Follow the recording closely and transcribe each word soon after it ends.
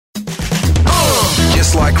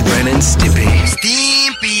like Ren and Stimpy.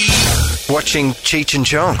 Stimpy! Watching Cheech and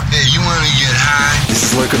Chong. Hey, you want to get high? This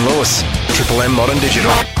is Luke and Lewis, Triple M Modern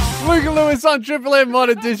Digital. Luke and Lewis on Triple M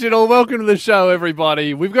Modern Digital. Welcome to the show,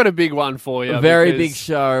 everybody. We've got a big one for you. A very big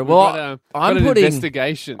show. Well, got an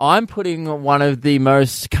investigation. I'm putting one of the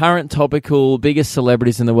most current, topical, biggest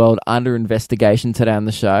celebrities in the world under investigation today on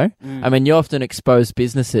the show. I mean, you often expose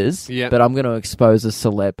businesses, but I'm going to expose a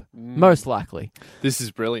celeb, most likely. This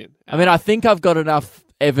is brilliant. I mean, I think I've got enough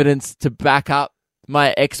evidence to back up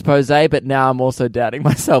my expose, but now I'm also doubting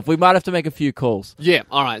myself. We might have to make a few calls. Yeah,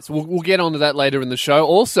 all right. So we'll get on to that later in the show.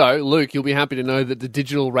 Also, Luke, you'll be happy to know that the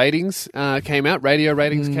digital ratings came out. Radio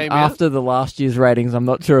ratings came out. After the last year's ratings, I'm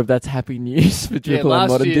not sure if that's happy news for Triple M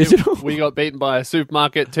Modern year, Digital. We got beaten by a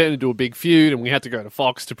supermarket, turned into a big feud, and we had to go to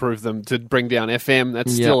Fox to prove them, to bring down FM.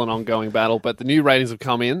 That's still an ongoing battle, but the new ratings have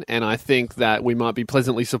come in, and I think that we might be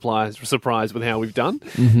pleasantly surprised with how we've done.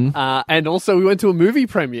 And also, we went to a movie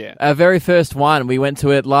premiere. Our very first one. We went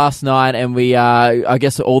to it last night, and we, I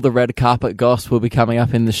guess all the red carpet goss will be coming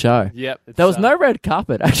up in the show. Yep. There was no red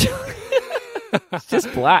carpet, actually. It's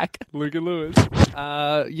just black. Luke and Lewis.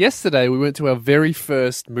 Yesterday, we went to our very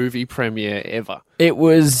first movie premiere ever. It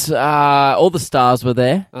was, all the stars were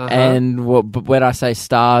there, and when I say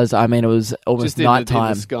stars, I mean it was almost just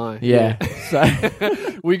nighttime. in the sky. Yeah.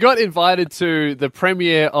 So we got invited to the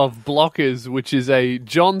premiere of Blockers, which is a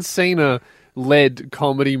John Cena-led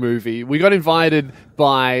comedy movie. We got invited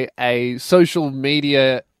by a social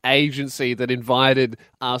media agency that invited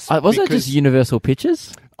us. Wasn't it just Universal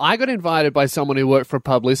Pictures? I got invited by someone who worked for a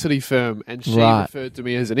publicity firm, and she referred to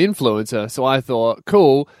me as an influencer. So I thought,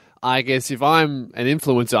 cool, I guess if I'm an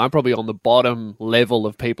influencer, I'm probably on the bottom level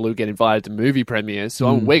of people who get invited to movie premieres.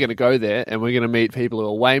 So we're going to go there, and we're going to meet people who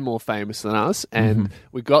are way more famous than us. And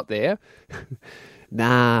we got there.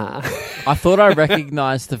 Nah. I thought I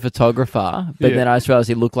recognised the photographer, but then I just realised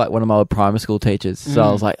he looked like one of my old primary school teachers. So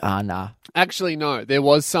I was like, nah. Actually, no. There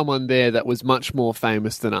was someone there that was much more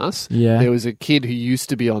famous than us. Yeah. There was a kid who used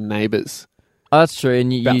to be on Neighbours. Oh, that's true.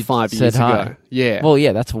 And you about 5 said years hi. ago. Yeah. Well,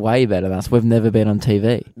 yeah, that's way better than us. We've never been on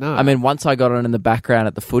TV. No. I mean, once I got on in the background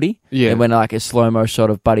at the footy, Yeah. it went like a slow-mo shot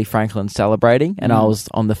of Buddy Franklin celebrating, and I was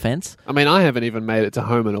on the fence. I mean, I haven't even made it to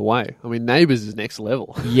Home and Away. I mean, Neighbours is next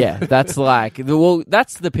level. Yeah, that's like,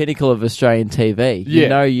 that's the pinnacle of Australian TV. Yeah. You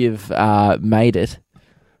know you've made it.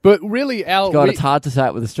 But really, God, it's hard to say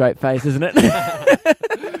it with a straight face, isn't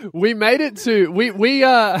it? we made it to we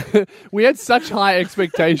had such high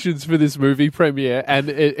expectations for this movie premiere, and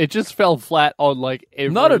it just fell flat on like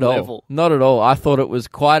every Not at level. all. Not at all. I thought it was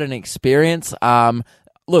quite an experience.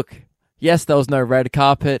 Look, yes, there was no red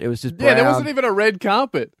carpet. It was just brown. Yeah, there wasn't even a red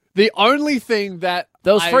carpet. The only thing that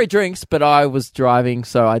There was free drinks, but I was driving,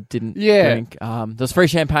 so I didn't drink. There was free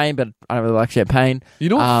champagne, but I don't really like champagne. You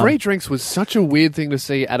know what? Free drinks was such a weird thing to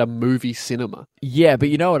see at a movie cinema. Yeah, but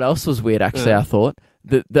you know what else was weird, actually, I thought?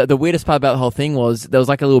 The weirdest part about the whole thing was there was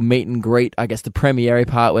like a little meet and greet, I guess the premiere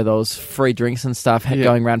part where there was free drinks and stuff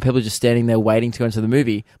going around, people just standing there waiting to go into the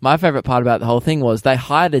movie. My favourite part about the whole thing was they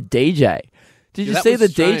hired a DJ. Did you see the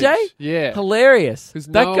strange. DJ? Yeah. Hilarious. 'Cause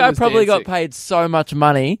That no one guy was probably got dancing. paid so much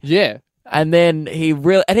money. Yeah. And then he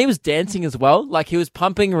was dancing as well. Like he was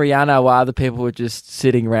pumping Rihanna while other people were just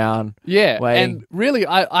sitting around. Yeah. waiting. And really,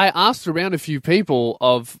 I asked around a few people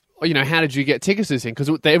of, how did you get tickets to this thing? Because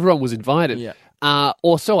everyone was invited. Yeah.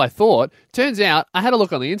 Or so I thought. Turns out, I had a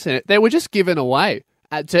look on the internet. They were just given away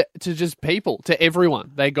to just people, to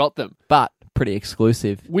everyone. They got them. But pretty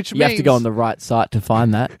exclusive. Which you have to go means- on the right site to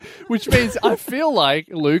find that. Which means I feel like,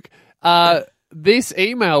 Luke, this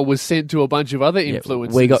email was sent to a bunch of other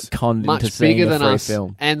influencers. we got conned much into seeing bigger a than free us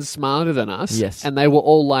film. and smarter than us. Yes. And they were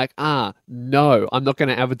all like, no, I'm not going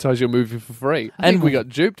to advertise your movie for free. I think we got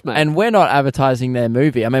duped, mate. And we're not advertising their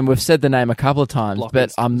movie. I mean, we've said the name a couple of times, Blockers,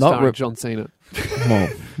 but I'm not... starring John Cena. Well,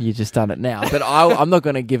 you just done it now. But I'm not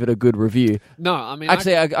going to give it a good review. No, I mean...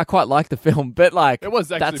 Actually, I quite like the film, but It was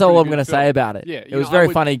actually that's a all pretty I'm going to good film. say about it. Yeah, it was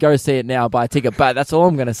very funny. Go see it now, buy a ticket, but that's all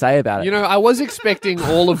I'm going to say about it. I was expecting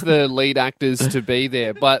all of the lead actors to be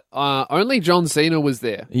there, but only John Cena was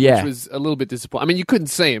there, Yeah. which was a little bit disappointing. I mean, you couldn't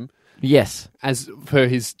see him. Yes. As per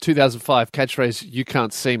his 2005 catchphrase, "You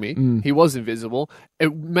can't see me." He was invisible.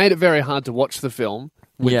 It made it very hard to watch the film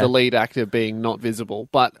with the lead actor being not visible,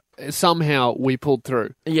 but somehow we pulled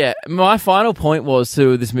through. Yeah, my final point was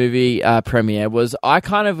to this movie premiere was I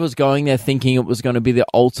kind of was going there thinking it was going to be the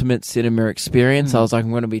ultimate cinema experience. I was like,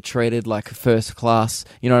 I'm going to be treated like first class.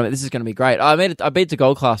 This is going to be great. I've been to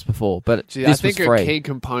gold class before, but Gee, this I think was free. a key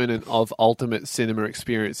component of ultimate cinema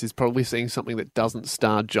experience is probably seeing something that doesn't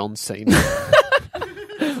star John Cena.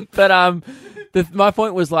 But my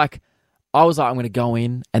point was like, I was like, I'm going to go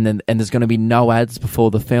in, and there's going to be no ads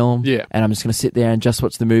before the film. Yeah. And I'm just going to sit there and just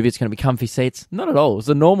watch the movie. It's going to be comfy seats. Not at all. It was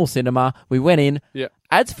a normal cinema. We went in. Yeah.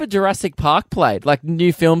 Ads for Jurassic Park played, like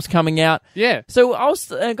new films coming out. Yeah. So I was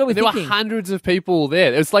got me There thinking. were hundreds of people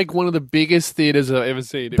there. It was like one of the biggest theaters I've ever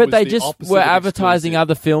seen. It But was they the just opposite were of advertising exclusive.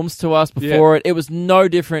 other films to us before it. It was no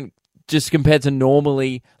different just compared to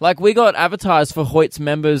normally. Like, we got advertised for Hoyt's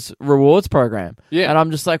Members Rewards Program. Yeah. And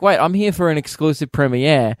I'm just like, wait, I'm here for an exclusive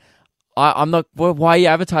premiere. I'm not... Why are you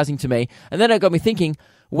advertising to me? And then it got me thinking,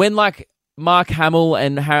 when, like, Mark Hamill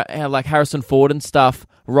and, like, Harrison Ford and stuff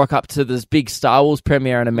rock up to this big Star Wars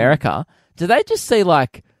premiere in America, do they just see,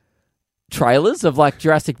 like, trailers of, like,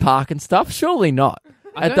 Jurassic Park and stuff? Surely not.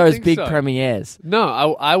 I At don't those think big so. premieres. No,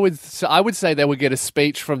 I would say they would get a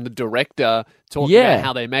speech from the director talking Yeah. about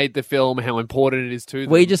how they made the film, how important it is to them.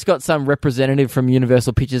 We just got some representative from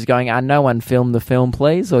Universal Pictures going, no one film the film,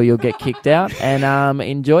 please, or you'll get kicked out, and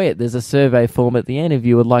enjoy it. There's a survey form at the end if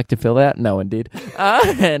you would like to fill out. No one did.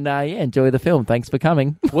 Enjoy the film. Thanks for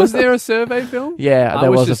coming. Was there a survey film? Yeah, I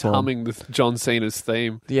there was was a just film. humming the John Cena's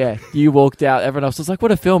theme. Yeah, you walked out. Everyone else was like,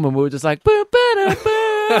 what a film, and we were just like, boo, boo,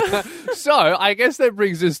 boo. So, I guess that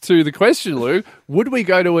brings us to the question, Luke. Would we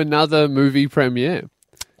go to another movie premiere?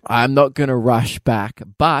 I'm not going to rush back,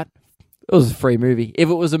 but it was a free movie. If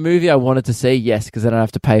it was a movie I wanted to see, yes, because I don't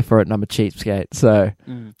have to pay for it and I'm a cheapskate. So, I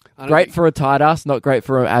don't great think- for a tight ass, not great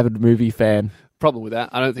for an avid movie fan. Problem with that,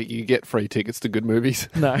 I don't think you can get free tickets to good movies.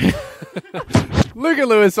 No. Luke and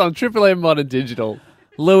Lewis on Triple M Modern Digital.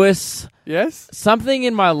 Lewis, Yes? something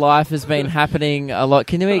in my life has been happening a lot.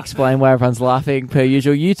 Can you explain why everyone's laughing per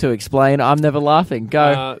usual? You two explain. I'm never laughing.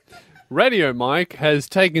 Go. Radio Mike has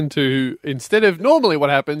taken to, instead of normally what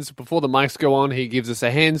happens before the mics go on, he gives us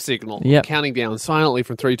a hand signal, Yep. counting down silently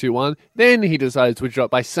from 3, 2, 1. Then he decides to switch it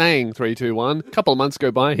up by saying 3, 2, 1. A couple of months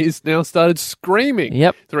go by, he's now started screaming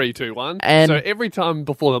Yep. 3, 2, 1. And- so every time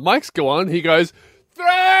before the mics go on, he goes 3,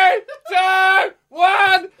 2,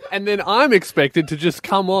 1, and then I'm expected to just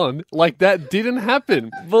come on like that didn't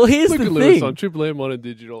happen. Well, here's Look the at Lewis thing. on Triple M Modern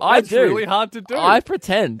Digital. I That's do. really hard to do. I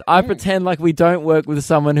pretend. I pretend like we don't work with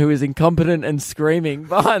someone who is incompetent and screaming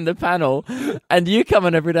behind the panel. And you come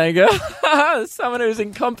in every day and go, someone who's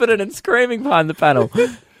incompetent and screaming behind the panel.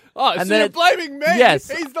 Oh, And so then you're it- blaming me?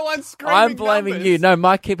 Yes. He's the one screaming I'm blaming numbers. you. No,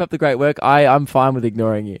 Mike, keep up the great work. I'm fine with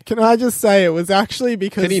ignoring you. Can I just say it was actually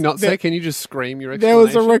because Can he not there- say? Can you just scream your there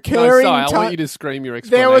explanation? was a recurring No, sorry, I ti- want you to scream your there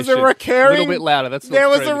explanation. was a recurring A little bit louder. That's not there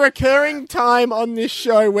was a screaming. recurring time on this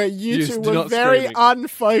show where you Yes, two do were not very screaming.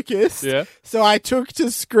 unfulfocused. Yeah. So I took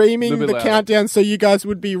to screaming Little the bit louder. countdown so you guys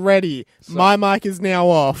would be ready. My mic is now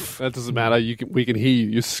off. That doesn't matter. We can hear you.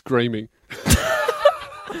 You're screaming.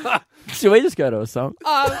 Should we just go to a song?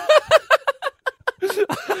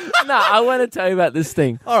 No, I want to tell you about this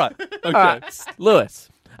thing. All right. Okay. All right, Lewis.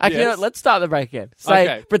 Okay, Yes. let's start the break again. Say,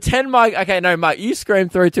 Okay. pretend Mike. Okay, no, Mike, you scream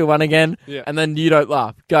 3, 2, 1 again, Yeah. and then you don't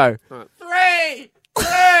laugh. Go. 3, 2,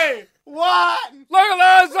 1. Look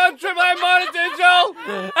at Lewis on Triple M Modern Digital.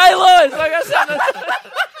 Hey, Lewis, I got something.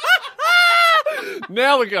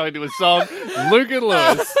 Now we're going to a song. Luke and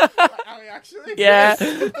Lewis. Actually, Yeah,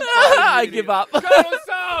 I give up. Go to a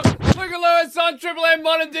song. Luke and Lewis on Triple M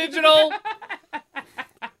Modern Digital.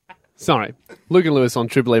 Sorry. Luke and Lewis on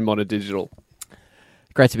Triple M Modern Digital.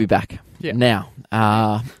 Great to be back. Yeah. Now,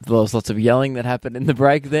 there was lots of yelling that happened in the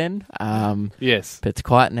break then, Yes. but it's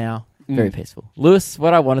quiet now. Very peaceful. Lewis,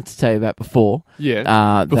 what I wanted to tell you about before,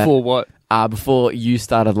 Yeah. Before what? before you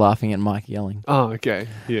started laughing at Mike yelling, Oh, okay.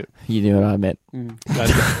 Yeah. you knew what I meant.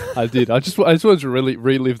 I did. I just wanted to really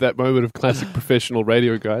relive that moment of classic professional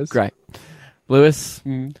radio, guys. Great. Lewis,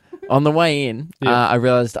 on the way in, Yeah. I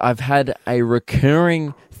realized I've had a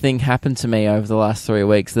recurring thing happen to me over the last 3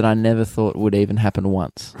 weeks that I never thought would even happen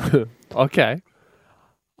once. Okay.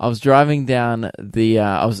 I was driving down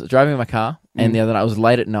I was driving my car, and the other night I was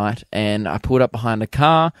late at night, and I pulled up behind a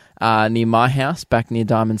car near my house, back near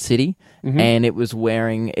Diamond City, and it was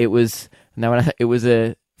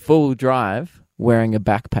a full drive wearing a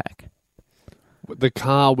backpack. The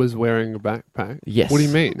car was wearing a backpack. Yes. What do you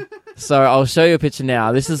mean? So I'll show you a picture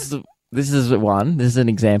now. This is one. This is an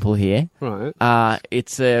example here. Right.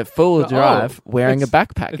 It's a four-wheel drive wearing a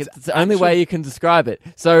backpack. It's the only way you can describe it.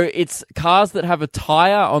 So it's cars that have a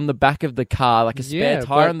tire on the back of the car, like a spare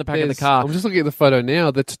tire but on the back of the there's- car. I'm just looking at the photo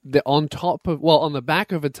now. That on the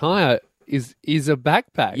back of a tire is a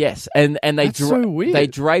backpack. Yes, and they That's so weird. they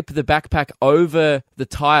drape the backpack over the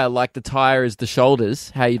tire like the tire is the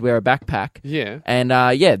shoulders, how you'd wear a backpack. Yeah. And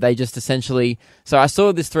they just essentially. So I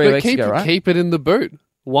saw this 3 weeks ago, right? Keep it in the boot.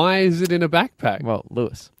 Why is it in a backpack? Well,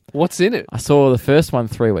 Lewis, What's in it? I saw the first one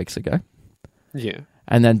 3 weeks ago, Yeah.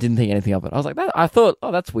 and then didn't think anything of it. I was like, I thought,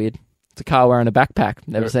 oh, that's weird. It's a car wearing a backpack.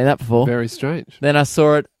 Never seen that before. Very strange. Then I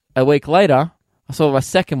saw it a week later. I saw my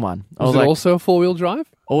second one. I Was was it like, also a 4-wheel drive?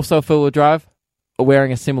 also four-wheel drive,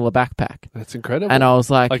 wearing a similar backpack. That's incredible. And I was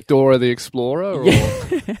like, Like Dora the Explorer? Or...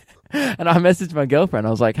 and I messaged my girlfriend. I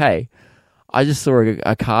was like, hey, I just saw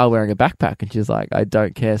a car wearing a backpack. And she's like, I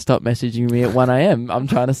don't care. Stop messaging me at 1 a.m. I'm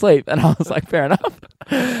trying to sleep. And I was like, fair enough.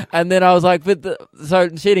 And then I was like, so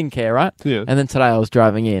she didn't care, right? Yeah. And then today I was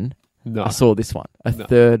driving in. No. I saw this one, a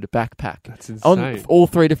third backpack. That's On insane. all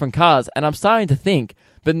 3 different cars. And I'm starting to think,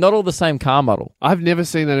 but not all the same car model. I've never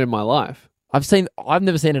seen that in my life. I've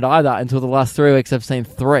never seen it either until the last 3 weeks. I've seen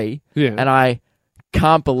 3. Yeah. And I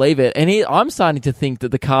can't believe it. And I'm starting to think that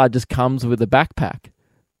the car just comes with a backpack.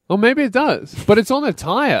 Well, maybe it does. But it's on a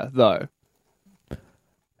tyre, though.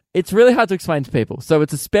 It's really hard to explain to people. So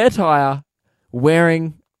it's a spare tyre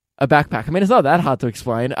wearing a backpack. I mean, it's not that hard to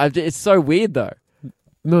explain. It's so weird, though.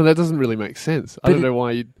 No, that doesn't really make sense. I don't know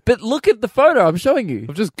why you... But look at the photo I'm showing you.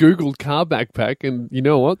 I've just Googled car backpack, and you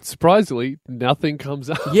know what? Surprisingly, nothing comes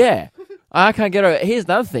up. Yeah. I can't get over it. Here's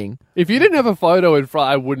another thing. If you didn't have a photo in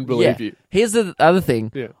front, I wouldn't believe you. Here's the other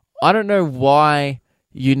thing. Yeah. I don't know why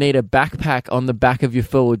you need a backpack on the back of your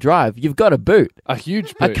four-wheel drive. You've got a boot. A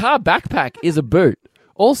huge A boot. car backpack is a boot.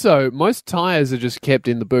 Also, most tyres are just kept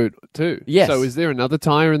in the boot too. Yes. So is there another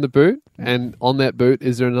tyre in the boot? And on that boot,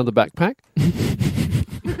 is there another backpack?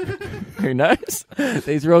 Who knows?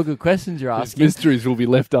 These are all good questions you're These asking. mysteries will be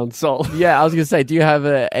left unsolved. Yeah, I was going to say, do you have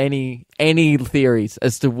any theories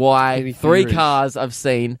as to why Any 3 theories? cars I've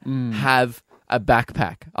seen have a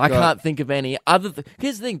backpack? I Go. can't think of any other.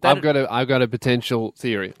 Here's the thing. I've got a potential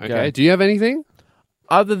theory. Okay. Go. Do you have anything?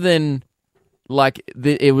 Other than like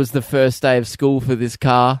it was the first day of school for this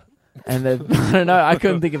car, and I don't know. I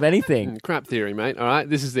couldn't think of anything. Crap theory, mate. All right.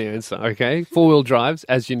 This is the answer. Okay. 4-wheel drives,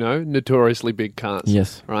 as you know, notoriously big cars.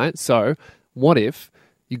 Yes. Right. So, what if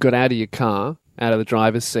you got out of your car, out of the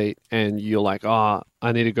driver's seat, and you're like, oh,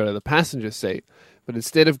 I need to go to the passenger seat. But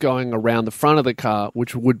instead of going around the front of the car,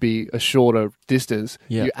 which would be a shorter distance,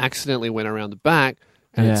 Yeah. you accidentally went around the back,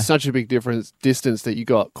 and Yeah. it's such a big distance that you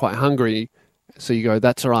got quite hungry. So you go,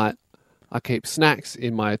 that's all right. I keep snacks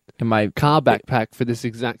in my car backpack for this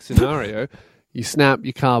exact scenario. You snap,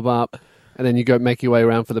 you carb up, and then you go make your way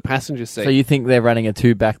around for the passenger seat. So you think they're running a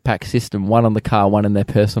 2 backpack system, one on the car, one in their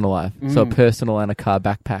personal life. So a personal and a car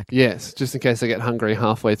backpack. Yes, just in case they get hungry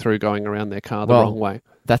halfway through going around their car the Well, wrong way.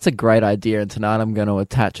 That's a great idea, and tonight I'm going to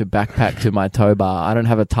attach a backpack to my tow bar. I don't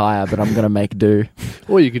have a tyre, but I'm going to make do.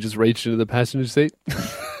 Or you could just reach into the passenger seat.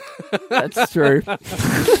 That's true.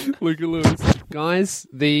 Look at Lewis. Guys,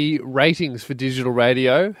 the ratings for digital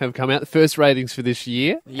radio have come out. The first ratings for this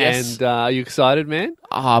year. Yes. And are you excited, man?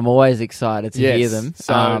 Oh, I'm always excited to hear them.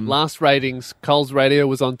 So last ratings, Coles Radio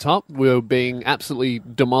was on top. We were being absolutely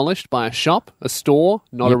demolished by a shop, a store,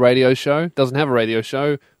 not a radio show. Doesn't have a radio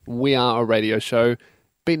show. We are a radio show.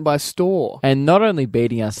 Beaten by a store. And not only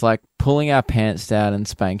beating us, like pulling our pants down and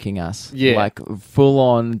spanking us. Yeah. Like full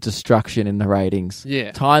on destruction in the ratings.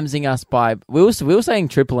 Yeah. Timesing us by, we were saying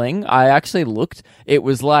tripling. I actually looked. It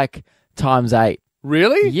was like times 8.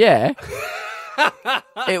 Really? Yeah.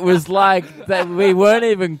 It was like that. We weren't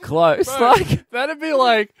even close. Like, That'd be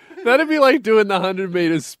like doing the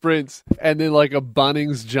 100-meter sprints, and then like a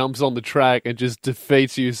Bunnings jumps on the track and just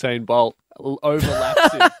defeats Usain Bolt,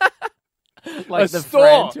 overlaps him. like a the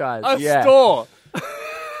store, franchise. a Yeah. store.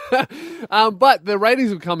 But the ratings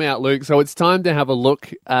have come out, Luke. So it's time to have a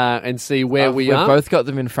look and see where we We've are. both got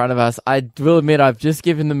them in front of us. I will admit, I've just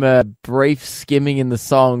given them a brief skimming in the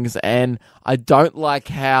songs, and I don't like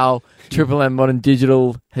how Triple M Modern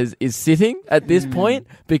Digital is sitting at this point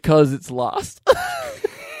because it's last.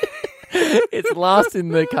 It's last in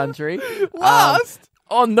the country. Last?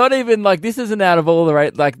 Not even like this isn't out of all the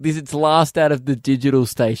rate. Like this, it's last out of the digital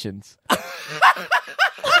stations.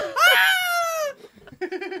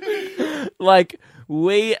 Like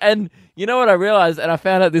and you know what I realized, and I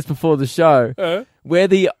found out this before the show. We're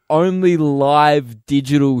the only live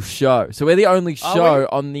digital show. So we're the only show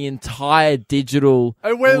on the entire digital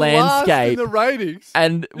And we're last in landscape. the ratings.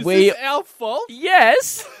 And Is we this our fault?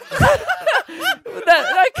 Yes.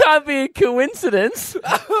 that can't be a coincidence.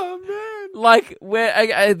 Oh man. Like,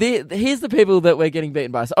 here's the people that we're getting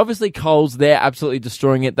beaten by. So obviously, Coles, they're absolutely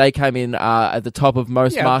destroying it. They came in at the top of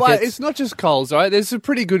most Yeah, markets. but it's not just Coles, all right? There's some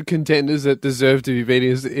pretty good contenders that deserve to be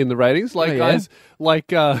beating us in the ratings, like yeah? guys like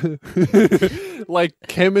like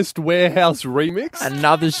Chemist Warehouse Remix.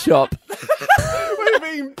 Another shop. We're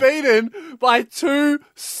being beaten by 2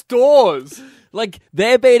 stores. Like,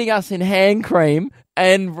 they're beating us in hand cream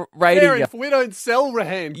and rating Fair us. enough, we don't sell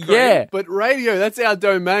hand cream, Yeah. but radio, that's our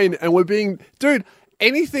domain, and we're being... Dude,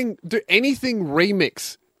 anything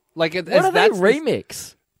remix Like, What do they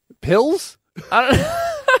remix? Pills? I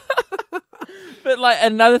don't But like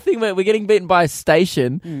another thing, we're getting beaten by a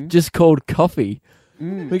station just called coffee.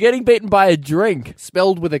 We're getting beaten by a drink.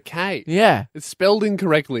 Spelled with a K. Yeah. It's spelled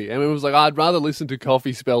incorrectly. And it was like, I'd rather listen to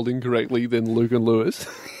coffee spelled incorrectly than Luke and Lewis.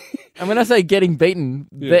 And when I say getting beaten,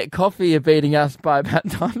 that coffee are beating us by about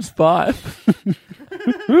times 5.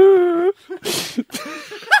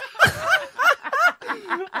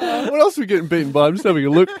 What else are we getting beaten by? I'm just having a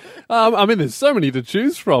look. I mean, there's so many to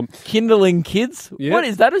choose from. Kindling Kids? Yeah. What,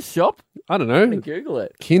 is that a shop? I don't know. Google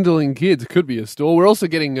it. Kindling Kids could be a store. We're also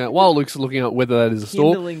getting, while Luke's looking up whether that is a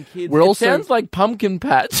store, Kindling Kids. we're It also sounds like Pumpkin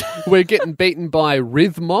Patch. we're getting beaten by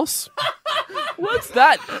Rhythmos. What's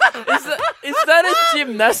that? Is that a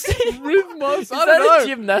gymnastic? Rhythmos. Is that a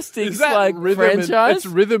gymnastics like franchise? It's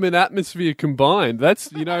rhythm and atmosphere combined.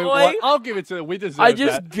 That's, you know, Like, what? I'll give it to. We deserve I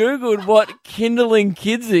just that. Googled what Kindling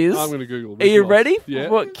Kids is. I'm going to Google. Are you Rhythmos. ready Yeah.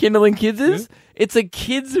 for what Kindling Kids is? It's a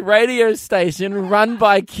kids radio station run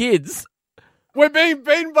by kids. We're being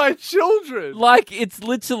beaten by children. Like, it's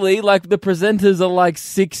literally like the presenters are like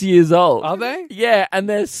 6 years old. Are they? Yeah, and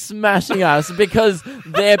they're smashing us because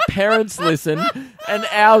their parents listen and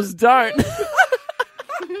ours don't.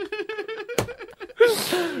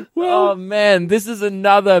 Oh man, this is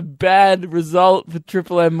another bad result for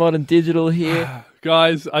Triple M Modern Digital here.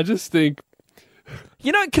 Guys, I just think.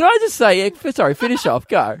 You know, can I just say, sorry, finish off,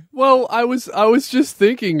 go. Well, I was just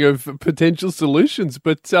thinking of potential solutions,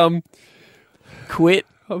 but Quit.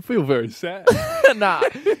 I feel very sad. Nah,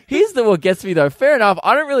 here's what gets me though. Fair enough.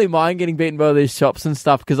 I don't really mind getting beaten by all these shops and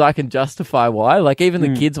stuff because I can justify why. Like even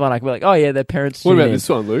the kids one, I can be like, oh yeah, their parents. What tune about in. this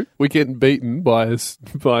one, Luke? We're getting beaten by a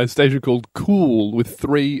station called Cool with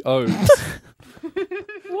 3 O's.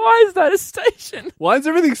 Why is that a station? Why is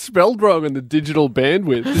everything spelled wrong in the digital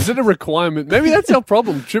bandwidth? Is it a requirement? Maybe that's our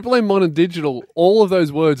problem. Triple M Modern Digital, all of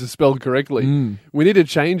those words are spelled correctly. We need to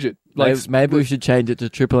change it. Like Maybe we should change it to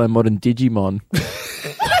Triple M Modern Digimon.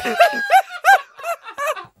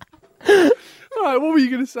 All right, what were you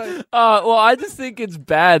going to say? Well, I just think it's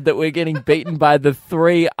bad that we're getting beaten by the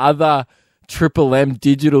 3 other Triple M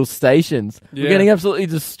digital stations. Yeah. We're getting absolutely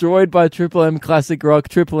destroyed by Triple M Classic Rock,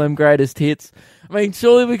 Triple M Greatest Hits. I mean,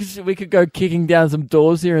 surely we could go kicking down some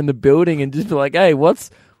doors here in the building and just be like, hey,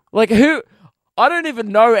 who? I don't even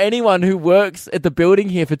know anyone who works at the building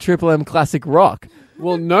here for Triple M Classic Rock.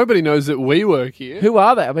 Well, nobody knows that we work here. Who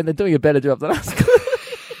are they? I mean, they're doing a better job than us.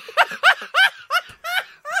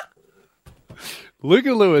 Luke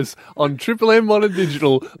and Lewis on Triple M Modern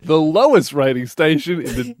Digital, the lowest rating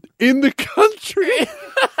station in the country.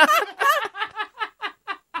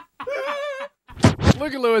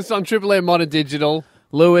 Luke and Lewis on Triple M Modern Digital.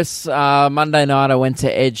 Lewis, Monday night I went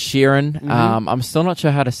to Ed Sheeran. I'm still not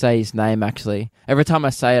sure how to say his name, actually. Every time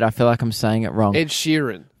I say it, I feel like I'm saying it wrong. Ed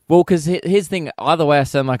Sheeran. Well, because here's the thing. Either way, I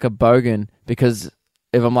sound like a bogan because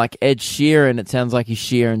if I'm like Ed Sheeran, it sounds like he's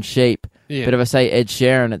shearing sheep. Yeah. But if I say Ed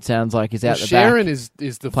Sheeran, it sounds like he's out the Sharon back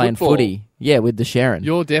is the playing football. footy. Yeah, with the Sharon.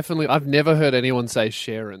 You're definitely. I've never heard anyone say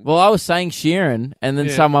Sharon. Well, I was saying Sheeran, and then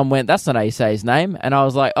Yeah. someone went, that's not how you say his name. And I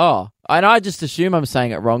was like, oh. And I just assume I'm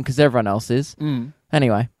saying it wrong because everyone else is.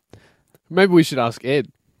 Anyway. Maybe we should ask Ed.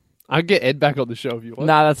 I'll get Ed back on the show if you want.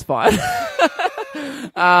 No, that's fine.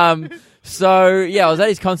 So, yeah, I was at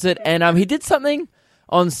his concert, and he did something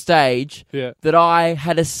on stage Yeah. that I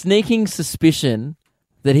had a sneaking suspicion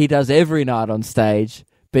that he does every night on stage,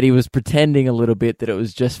 but he was pretending a little bit that it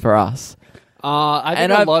was just for us. I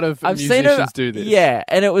think a lot of musicians do this. Yeah,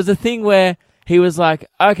 and it was a thing where he was like,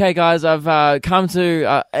 okay, guys, I've come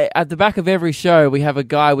to... at the back of every show, we have a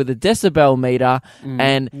guy with a decibel meter,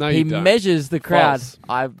 and No, he you don't. measures the crowd.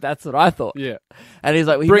 False. That's what I thought. Yeah. And he's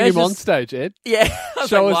like... Well, he Bring him measures- on stage, Ed. Yeah. I was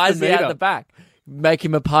Show like, us why the is he out meter. the back? Make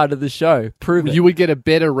him a part of the show. Prove it. You would get a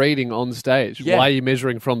better reading on stage. Yeah. Why are you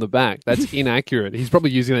measuring from the back? That's inaccurate. He's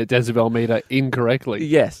probably using that decibel meter incorrectly.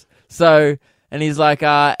 Yes. So, and he's like,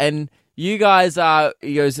 and you guys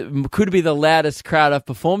he goes, could be the loudest crowd I've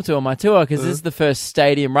performed to on my tour because this is the first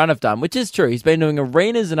stadium run I've done, which is true. He's been doing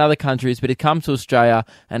arenas in other countries, but he comes to Australia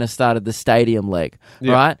and has started the stadium leg,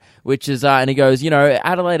 Yeah. right? Which is, and he goes,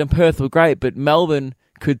 Adelaide and Perth were great, but Melbourne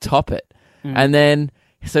could top it. And then,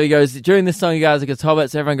 so he goes, during this song, you guys are going to top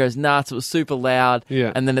it. So everyone goes nuts. It was super loud.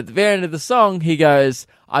 Yeah. And then at the very end of the song, he goes,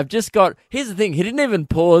 here's the thing. He didn't even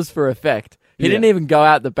pause for effect. He Yeah. didn't even go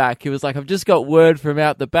out the back. He was like, I've just got word from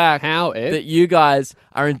out the back How, Ed? that you guys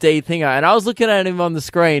are indeed thinger. And I was looking at him on the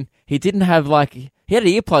screen. He didn't have he had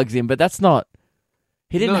earplugs in, but that's not,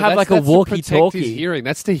 He didn't No, have that's like a to protect walkie-talkie. his hearing.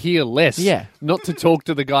 That's to hear less. Yeah. Not to talk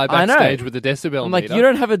to the guy I know. backstage with the decibel I'm like, meter. you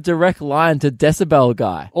don't have a direct line to decibel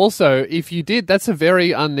guy. Also, if you did, that's a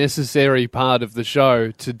very unnecessary part of the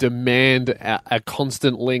show to demand a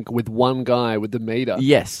constant link with one guy with the meter.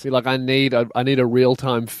 Yes. Be like, I need a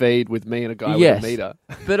real-time feed with me and a guy Yes. with a meter.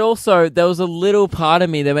 But also, there was a little part of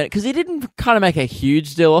me that went, because he didn't kind of make a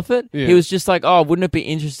huge deal of it. Yeah. He was just like, oh, wouldn't it be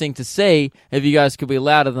interesting to see if you guys could be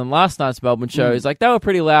louder than last night's Melbourne show? He's like, they were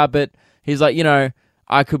pretty loud, but he's like,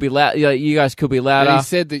 I could be loud. You guys could be louder. And he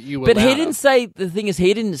said that you were But he louder. didn't say, the thing is,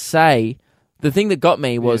 he didn't say, the thing that got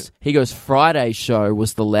me was, he goes, Friday's show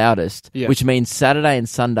was the loudest, Yeah. which means Saturday and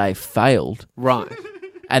Sunday failed. Right.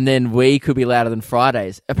 And then we could be louder than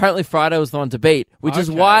Fridays. Apparently Friday was the one to beat, which is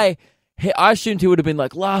Okay. why I assumed he would have been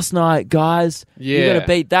like, last night, guys, you're Yeah. going to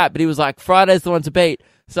beat that. But he was like, Friday's the one to beat.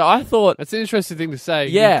 So I thought, That's an interesting thing to say.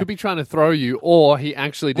 Yeah. He could be trying to throw you, or he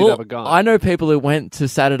actually did well, have a gun. I know people who went to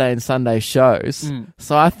Saturday and Sunday shows. Hmm.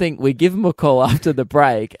 So I think we give them a call after the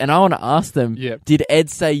break. And I want to ask them, Yep. did Ed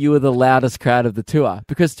say you were the loudest crowd of the tour?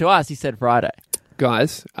 Because to us, he said Friday.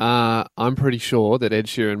 Guys, I'm pretty sure that Ed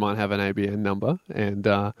Sheeran might have an ABN number, and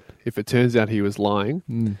if it turns out he was lying,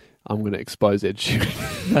 I'm going to expose Ed Sheeran.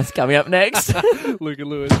 That's coming up next. Luca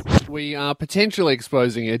Lewis. We are potentially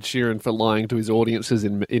exposing Ed Sheeran for lying to his audiences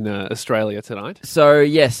in Australia tonight. So,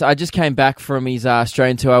 yes, I just came back from his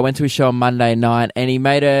Australian tour. I went to his show on Monday night, and he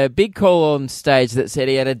made a big call on stage that said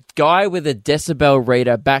he had a guy with a decibel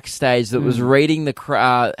reader backstage that was reading the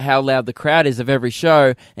how loud the crowd is of every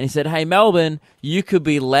show, and he said, hey, Melbourne, you could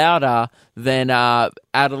be louder than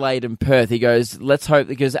Adelaide and Perth. He goes, let's hope,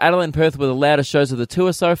 because Adelaide and Perth were the loudest shows of the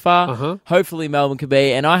tour so far. Uh-huh. Hopefully Melbourne could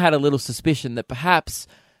be, and I had a little suspicion that perhaps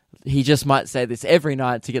he just might say this every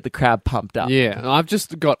night to get the crowd pumped up. Yeah, and I've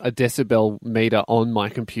just got a decibel meter on my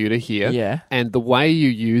computer here. Yeah. And the way you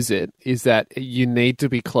use it is that you need to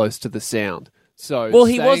be close to the sound. So Well,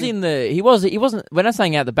 he saying- wasn't, when I'm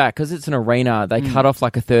saying out the back, because it's an arena, they cut off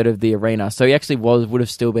like a third of the arena. So he actually would have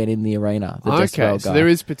still been in the arena. The Okay, decibel so guy. there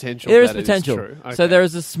is potential. There is that it potential. true. So Okay. there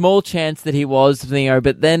is a small chance that he was,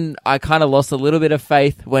 but then I kind of lost a little bit of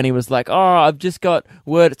faith when he was like, oh, I've just got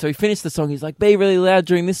word. So he finished the song. He's like, be really loud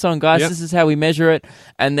during this song, guys. Yep. This is how we measure it.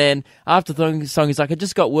 And then after the song, he's like, I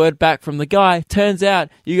just got word back from the guy. Turns out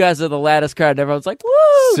you guys are the loudest crowd. And everyone's like,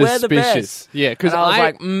 woo, we're the best. Suspicious. Yeah, because And I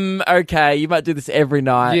was like, okay, you might do this every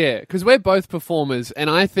night. Yeah, because we're both performers, and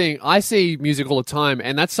I think I see music all the time,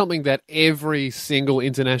 and that's something that every single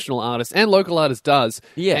international artist and local artist does.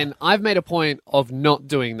 Yeah. And I've made a point of not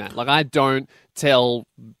doing that. Like, I don't tell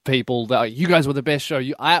people that you guys were the best show.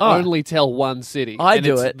 I only tell one city. I and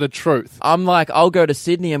do it's it. the truth. I'm like, I'll go to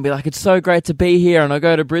Sydney and be like, it's so great to be here. And I'll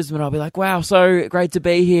go to Brisbane, I'll be like, wow, so great to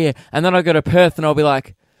be here. And then I'll go to Perth and I'll be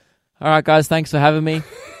like, all right, guys, thanks for having me.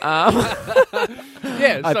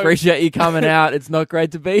 Yeah, I so- appreciate you coming out. It's not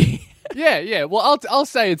great to be here. Yeah. Well, I'll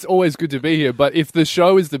say it's always good to be here, but if the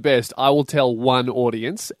show is the best, I will tell one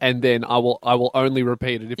audience, and then I will only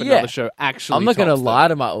repeat it if Yeah. another show actually. I'm not going to tops them. lie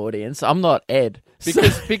to my audience. I'm not Ed.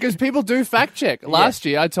 Because people do fact check. Last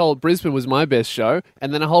year, I told Brisbane was my best show,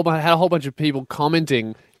 and then I had a whole bunch of people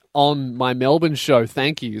commenting on my Melbourne show,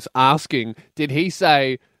 thank yous, asking, did he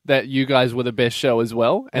say that you guys were the best show as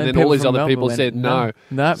well? And then all people these from other Melbourne people went, said no.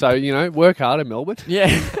 No. So, work harder, Melbourne.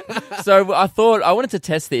 Yeah. So I thought I wanted to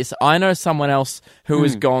test this. I know someone else who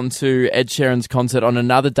has gone to Ed Sheeran's concert on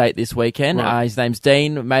another date this weekend. Right. His name's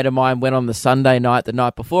Dean. A mate of mine went on the Sunday night, the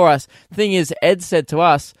night before us. Thing is, Ed said to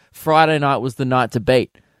us, Friday night was the night to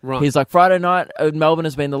beat. Right. He's like, Friday night, Melbourne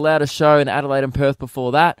has been the loudest show in Adelaide and Perth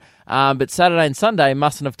before that. But Saturday and Sunday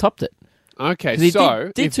mustn't have topped it. Okay, 'Cause he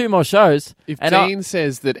so did two more shows. if and Dean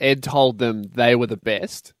says that Ed told them they were the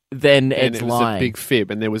best, then then Ed's it was lying. a big fib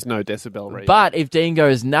and there was no decibel reading. But if Dean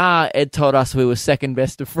goes, nah, Ed told us we were second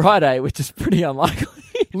best of Friday, which is pretty unlikely.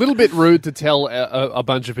 a little bit rude to tell a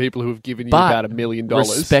bunch of people who have given you But about $1 million.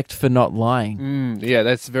 Respect for not lying. Yeah,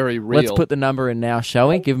 that's very real. Let's put the number in now, shall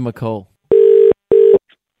we? Give him a call.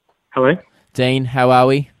 Hello. Dean, how are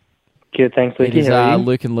we? Good, thanks, It Lucy. is How are you?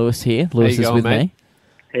 Luke and Lewis here. Lewis you is going, with mate? me.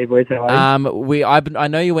 Hey, boys, how are you? I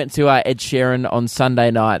know you went to Ed Sheeran on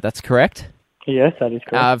Sunday night. That's correct. Yes, that is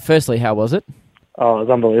correct. Firstly, how was it? Oh, it was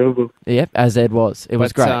unbelievable. Yep, as Ed was. It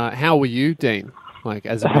was But, great. how were you, Dean? Like,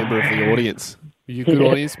 as a member of the audience? Were you a good Yeah.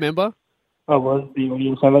 audience member? I was the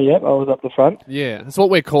audience member, yep. I was up the front. Yeah, that's what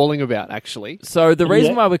we're calling about, actually. So the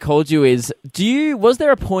reason Yeah. why we called you is, was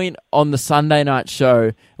there a point on the Sunday night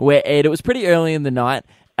show where Ed, it was pretty early in the night,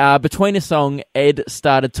 between a song, Ed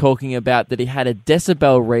started talking about that he had a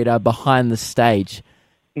decibel reader behind the stage.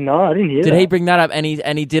 No, I didn't hear Did that. he bring that up? And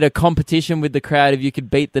he did a competition with the crowd if you could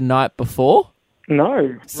beat the night before?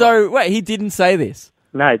 No. So, wait, he didn't say this?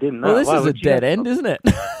 No, he didn't. No. Well, this Why is a would you? dead end, isn't it?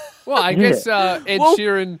 Well, I guess Ed Well,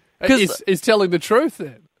 Sheeran 'cause- is telling the truth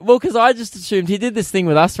then. Well, because I just assumed he did this thing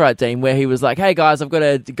with us, right, Dean, where he was like, hey, guys, I've got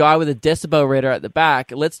a guy with a decibel reader at the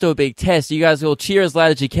back. Let's do a big test. You guys will cheer as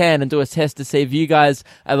loud as you can and do a test to see if you guys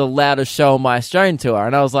are the loudest show on my Australian tour.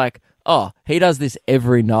 And I was like, oh, he does this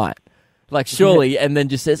every night. Like, surely, and then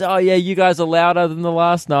just says, oh, yeah, you guys are louder than the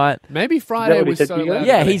last night. Maybe Friday what he was said so to you guys? loud.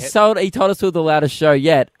 Yeah, he told us we were the loudest show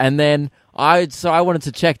yet. And then I wanted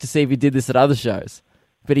to check to see if he did this at other shows.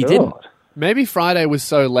 But he didn't. God. Maybe Friday was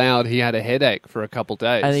so loud he had a headache for a couple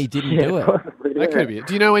days. And he didn't do it. Possibly, That could be it.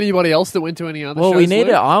 Do you know anybody else that went to any other Well, shows? we need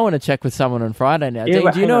Luke? to. I want to check with someone on Friday now. Yeah, Dean,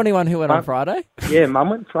 but do you hang know on. anyone who went on Friday? Yeah,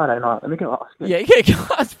 Mum went Friday night. Let me go ask. Yeah,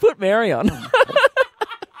 guys, put Mary on.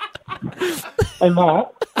 Hey, Mark,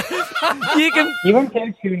 You can. you went to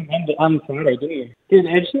Ed Sheeran Friday, didn't you? Did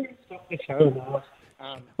Ed Sheeran stop the show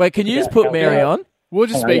last? Wait, can you just put Mary on? We'll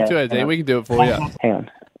just Hang on, speak yeah, to her, hang Dean. on. We can do it for you. Hang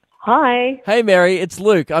on. Hi. Hey, Mary, it's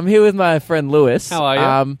Luke. I'm here with my friend Lewis. How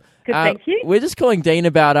are you? Good, thank you. We're just calling Dean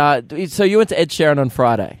about. So you went to Ed Sheeran on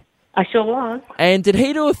Friday, I sure was. and did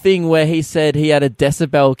he do a thing where he said he had a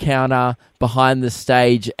decibel counter behind the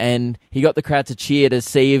stage, and he got the crowd to cheer to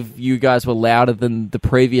see if you guys were louder than the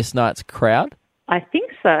previous night's crowd? I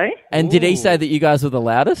think so. And did he say that you guys were the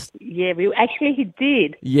loudest? Yeah, he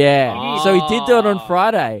did. Yeah. So he did do it on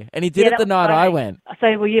Friday, and he did Yeah, it that the was night I Friday. went.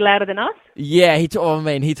 So were you louder than us? Yeah, he told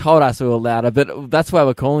us we were louder, but that's why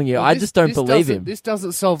we're calling you. Well, I this- just don't this believe doesn't- him. This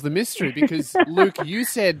doesn't solve the mystery because, Luke, he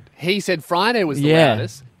said Friday was the Yeah.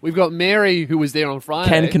 loudest. We've got Mary who was there on Friday.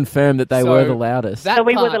 Can confirm that they So were the loudest. That So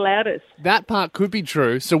we were part- the loudest. That part could be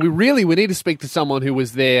true. So we need to speak to someone who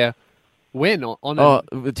was there when on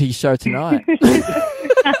to your show tonight.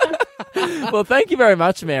 Well, thank you very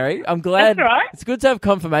much, Mary. I'm glad. That's all right. It's good to have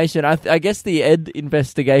confirmation. I guess the Ed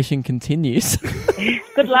investigation continues.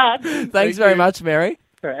 Good luck. Thanks very much, Mary.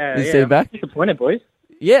 See you back. Disappointed, boys.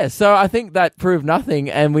 Yeah, so I think that proved nothing,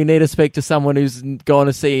 and we need to speak to someone who's going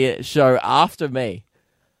to see a show after me.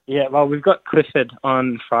 Yeah, well, we've got Clifford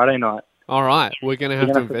on Friday night. All right, we're going to have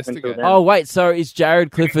to Yeah, investigate. then. Oh, wait, so is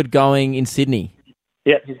Jared Clifford going in Sydney?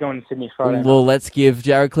 Yeah, he's going to Sydney Friday night. Well, let's give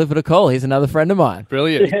Jared Clifford a call. He's another friend of mine.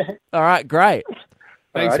 Brilliant. All right, great.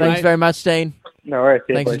 Thanks, Alrighty. Thanks mate. very much, Dean. No worries.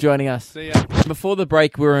 Yeah, Thanks for boys. joining us. See ya. Before the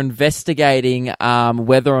break, we were investigating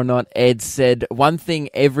whether or not Ed said one thing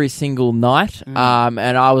every single night. And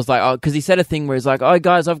I was like, oh, because he said a thing where he's like, oh,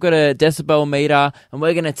 guys, I've got a decibel meter and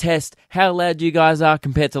we're going to test how loud you guys are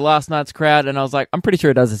compared to last night's crowd. And I was like, I'm pretty sure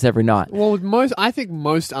he does this every night. Well, I think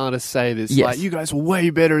most artists say this. Yes. Like, you guys were way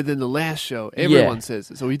better than the last show. Everyone says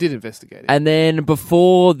it. So we did investigate it. And then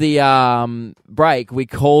before the break, we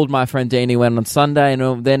called my friend Dean. He went on Sunday,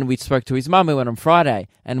 and then we spoke to his mum, who went on Friday.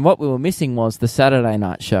 And what we were missing was the Saturday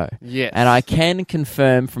night show. Yes. And I can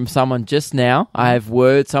confirm from someone just now, I have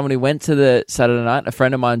word, someone who went to the Saturday night, a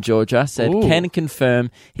friend of mine, Georgia, said, Ooh. can confirm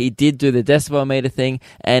he did do the decibel meter thing,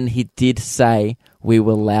 and he did say we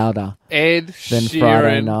were louder. Ed Then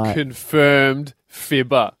Friday Sheeran night. confirmed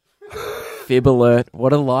fibber. Fib alert.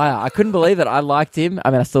 What a liar. I couldn't believe it. I liked him.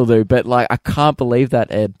 I mean, I still do, but I can't believe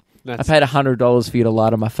that, Ed. That's- I paid $100 for you to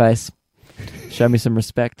lie to my face. Show me some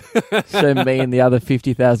respect. Show me and the other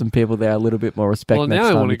 50,000 people there a little bit more respect. Well, next now I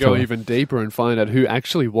time want to we go tour. even deeper and find out who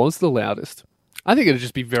actually was the loudest. I think it'd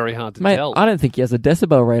just be very hard to Mate, tell. I don't think he has a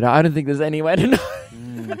decibel reader. I don't think there's any way to know.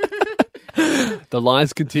 The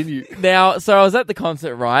lies continue. Now, so I was at the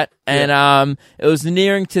concert, right? And it was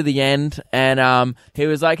nearing to the end, and he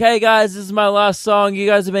was like, hey guys, this is my last song. You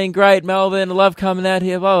guys have been great, Melbourne. I love coming out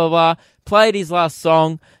here, blah, blah, blah. Played his last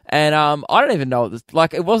song, and I don't even know what this,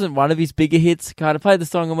 it wasn't one of his bigger hits. Kind of played the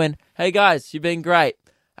song and went, hey guys, you've been great.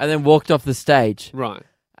 And then walked off the stage. Right.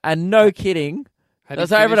 And no kidding. Had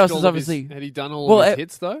So everyone else finished was all of his- obviously- had he done all Well, of his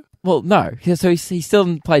hits, though? Well, no. So he still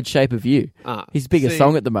hasn't played Shape of You. His biggest see?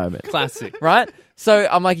 song at the moment. Classic. Right? So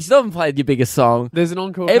I'm like, you still haven't played your biggest song. There's an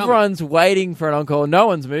encore coming. Everyone's waiting for an encore. No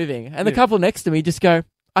one's moving. And the couple next to me just go,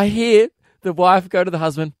 I hear the wife go to the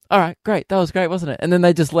husband, all right, great. That was great, wasn't it? And then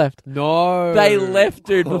they just left. No. They left,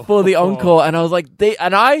 dude, before the encore. And I was like,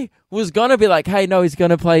 and I was going to be like, hey, no, he's going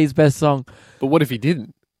to play his best song. But what if he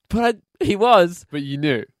didn't? But he was. But you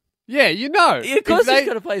knew. Yeah, you know. Yeah, of course If he's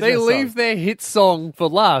gonna play his They best leave song. their hit song for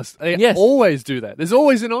last. They Yes. always do that. There's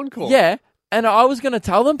always an encore. Yeah. And I was going to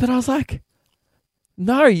tell them, but I was like,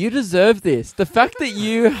 no, you deserve this. The fact that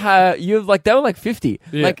you've they were like 50.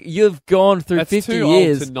 Yeah. Like you've gone through That's 50 too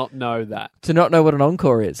years old to not know that. to not know what an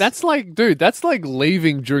encore is. That's like, dude, that's like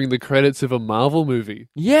leaving during the credits of a Marvel movie.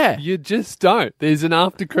 yeah. You just don't. There's an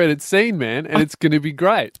after credit scene, man, and it's going to be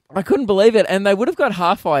great. I couldn't believe it. And they would have got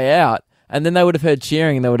halfway out, and then they would have heard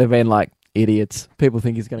cheering, and they would have been like, Idiots. People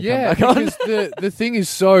think he's going to Yeah, come back on. because the thing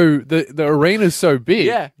is the arena's so big.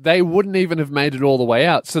 Yeah. They wouldn't even have made it all the way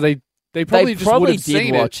out. So they probably just would have did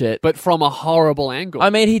seen watch it. but from a horrible angle. I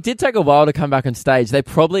mean, he did take a while to come back on stage. They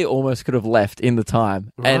probably almost could have left in the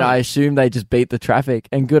time. And I assume they just beat the traffic,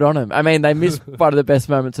 and good on him. I mean, they missed part of the best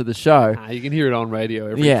moments of the show. You can hear it on radio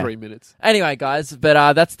every 3 minutes. Anyway, guys,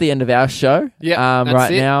 but that's the end of our show. Yeah, that's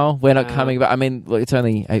right it. now, we're not coming back. I mean, look, it's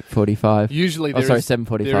only 8:45. Usually,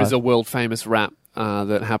 7:45. there is a world famous rap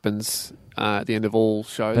that happens at the end of all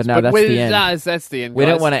shows. But no, that's the end. That's the end. We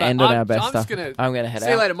guys. don't want to But end on our I'm best just stuff. gonna I'm going to head out.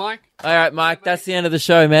 see you later, Mike. All right, Mike, that's the end of the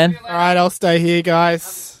show, man. All right, I'll stay here,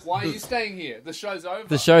 guys. Why are you staying here? The show's over.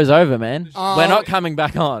 The show's over, man. We're not coming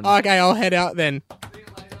back on. Okay, I'll head out then.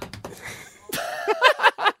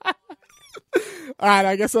 All right,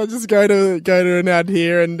 I guess I'll just go to an ad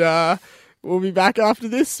here, and we'll be back after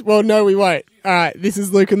this. Well, no, we won't. All right, this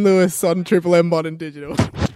is Luke and Lewis on Triple M Modern Digital.